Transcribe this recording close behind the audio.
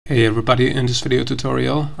Hey everybody, in this video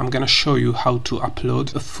tutorial I'm gonna show you how to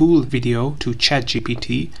upload a full video to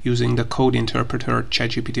ChatGPT using the Code Interpreter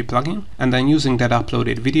ChatGPT plugin, and then using that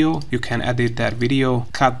uploaded video you can edit that video,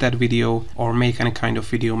 cut that video, or make any kind of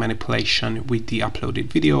video manipulation with the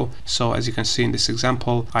uploaded video. So as you can see in this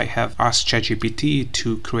example, I have asked ChatGPT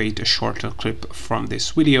to create a shorter clip from this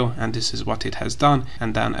video, and this is what it has done.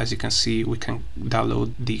 And then as you can see, we can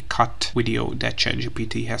download the cut video that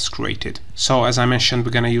ChatGPT has created. So as I mentioned,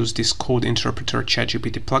 we're gonna use this Code Interpreter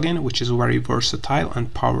ChatGPT plugin, which is a very versatile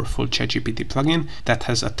and powerful ChatGPT plugin that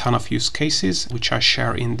has a ton of use cases, which I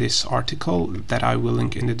share in this article that I will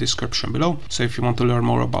link in the description below. So if you want to learn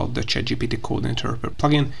more about the ChatGPT Code Interpreter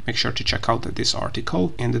plugin, make sure to check out this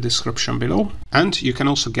article in the description below. And you can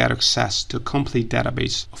also get access to a complete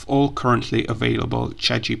database of all currently available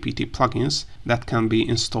ChatGPT plugins that can be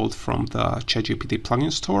installed from the ChatGPT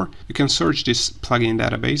plugin store. You can search this plugin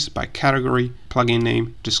database by category, plugin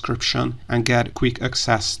name, description, and get quick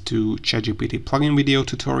access to ChatGPT plugin video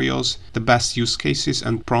tutorials, the best use cases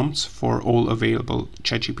and prompts for all available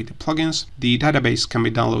ChatGPT plugins. The database can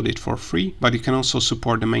be downloaded for free, but you can also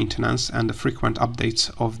support the maintenance and the frequent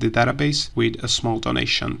updates of the database with a small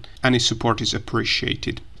donation. Any support is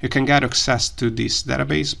appreciated. You can get access to this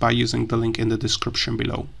database by using the link in the description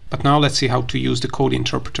below. But now let's see how to use the Code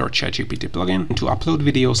Interpreter ChatGPT plugin to upload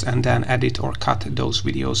videos and then edit or cut those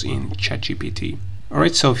videos in ChatGPT.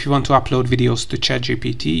 Alright, so if you want to upload videos to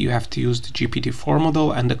ChatGPT, you have to use the GPT-4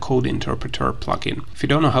 model and the Code Interpreter plugin. If you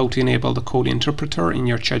don't know how to enable the Code Interpreter in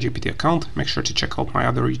your ChatGPT account, make sure to check out my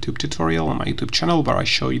other YouTube tutorial on my YouTube channel where I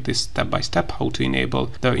show you this step by step how to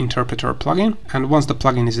enable the Interpreter plugin. And once the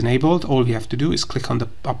plugin is enabled, all you have to do is click on the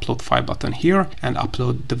Upload File button here and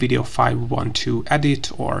upload the video file we want to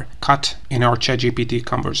edit or cut in our ChatGPT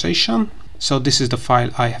conversation. So this is the file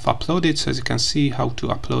I have uploaded. So as you can see, how to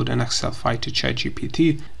upload an Excel file to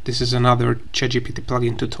ChatGPT. This is another ChatGPT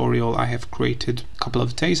plugin tutorial I have created a couple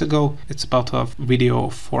of days ago. It's about a video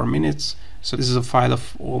of 4 minutes. So this is a file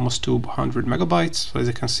of almost 200 megabytes. So as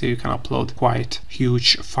you can see, you can upload quite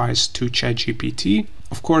huge files to ChatGPT.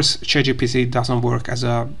 Of course, ChatGPT doesn't work as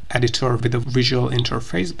an editor with a visual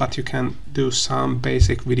interface, but you can do some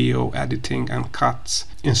basic video editing and cuts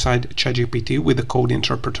inside ChatGPT with the Code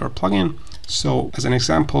Interpreter plugin. So as an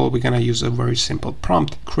example, we're going to use a very simple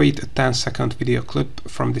prompt: create a 10-second video clip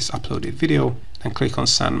from this uploaded video, then click on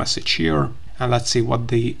send message here. And let's see what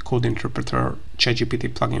the Code Interpreter ChatGPT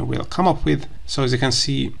plugin will come up with. So as you can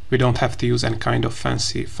see, we don't have to use any kind of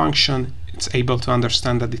fancy function. It's able to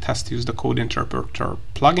understand that it has to use the Code Interpreter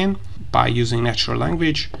plugin by using natural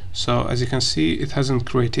language. So as you can see, it hasn't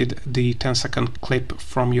created the 10-second clip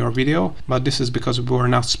from your video, but this is because we were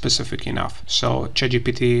not specific enough. So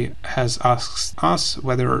ChatGPT has asked us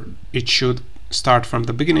whether it should start from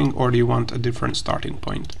the beginning or do you want a different starting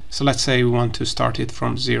point. So let's say we want to start it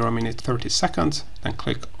from 0 minute 30 seconds, then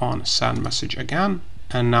click on send message again.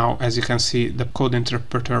 And now as you can see, the Code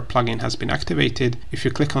Interpreter plugin has been activated. If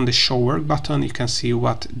you click on the show work button, you can see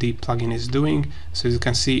what the plugin is doing. So as you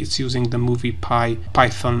can see, it's using the MoviePy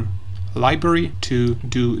Python library to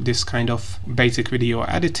do this kind of basic video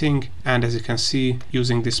editing. And as you can see,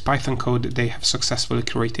 using this Python code, they have successfully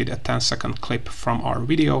created a 10-second clip from our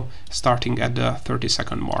video starting at the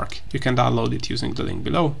 30-second mark. You can download it using the link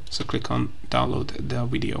below. So click on download the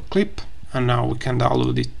video clip, and now we can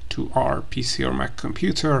download it to our PC or Mac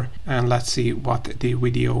computer, and let's see what the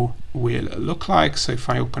video will look like. So if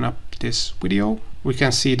I open up this video, we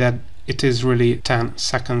can see that it is really 10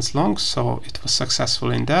 seconds long, so it was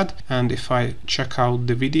successful in that. And if I check out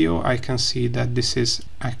the video, I can see that this is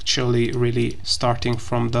actually really starting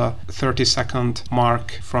from the 30-second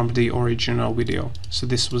mark from the original video. So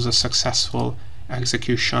this was a successful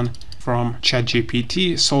execution from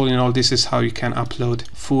ChatGPT. So all in all, this is how you can upload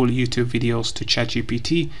full YouTube videos to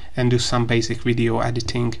ChatGPT and do some basic video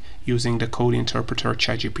editing using the Code Interpreter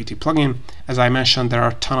ChatGPT plugin. As I mentioned, there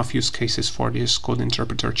are a ton of use cases for this Code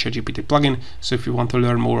Interpreter ChatGPT plugin. So if you want to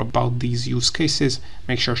learn more about these use cases,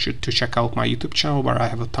 make sure to check out my YouTube channel where I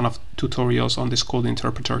have a ton of tutorials on this Code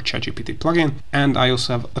Interpreter ChatGPT plugin. And I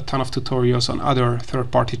also have a ton of tutorials on other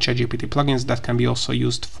third-party ChatGPT plugins that can be also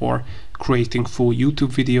used for creating full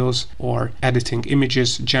YouTube videos or editing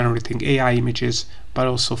images, generating AI images, but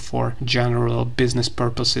also for general business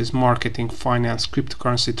purposes, marketing, finance,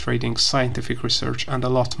 cryptocurrency trading, scientific research, and a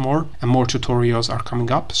lot more. And more tutorials are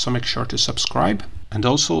coming up, so make sure to subscribe. And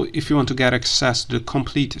also, if you want to get access to the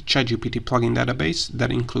complete ChatGPT plugin database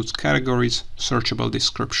that includes categories, searchable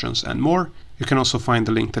descriptions, and more, you can also find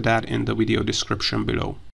the link to that in the video description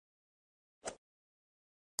below.